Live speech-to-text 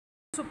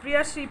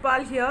SUPRIYA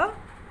SRIPAL here.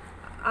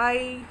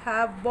 I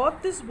have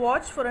bought this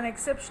watch for an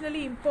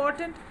exceptionally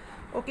important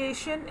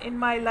occasion in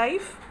my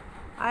life.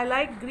 I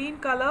like green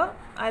color,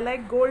 I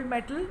like gold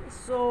metal,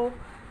 so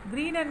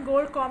green and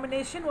gold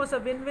combination was a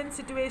win-win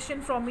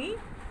situation for me.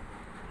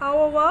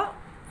 However,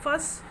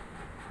 first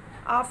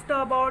after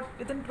about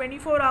within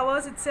 24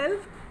 hours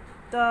itself,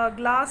 the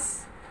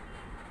glass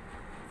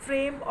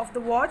frame of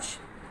the watch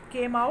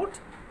came out.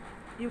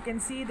 You can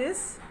see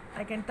this.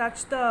 I can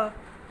touch the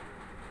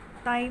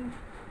time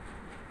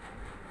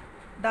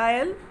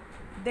dial.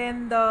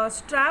 Then the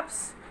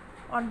straps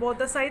on both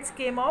the sides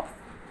came off.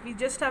 We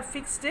just have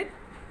fixed it.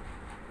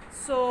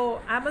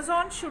 So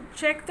Amazon should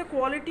check the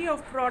quality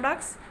of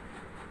products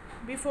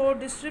before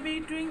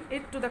distributing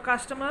it to the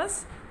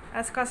customers,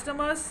 as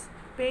customers,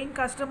 paying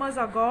customers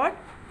are God.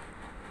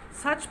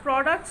 Such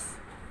products,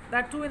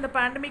 that too in the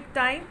pandemic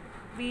time,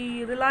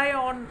 we rely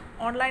on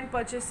online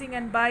purchasing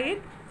and buy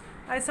it.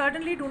 I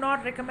certainly do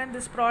not recommend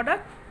this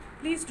product.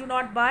 Please do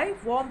not buy.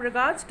 Warm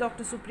regards,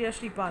 Dr. SUPRIYA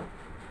SRIPAL.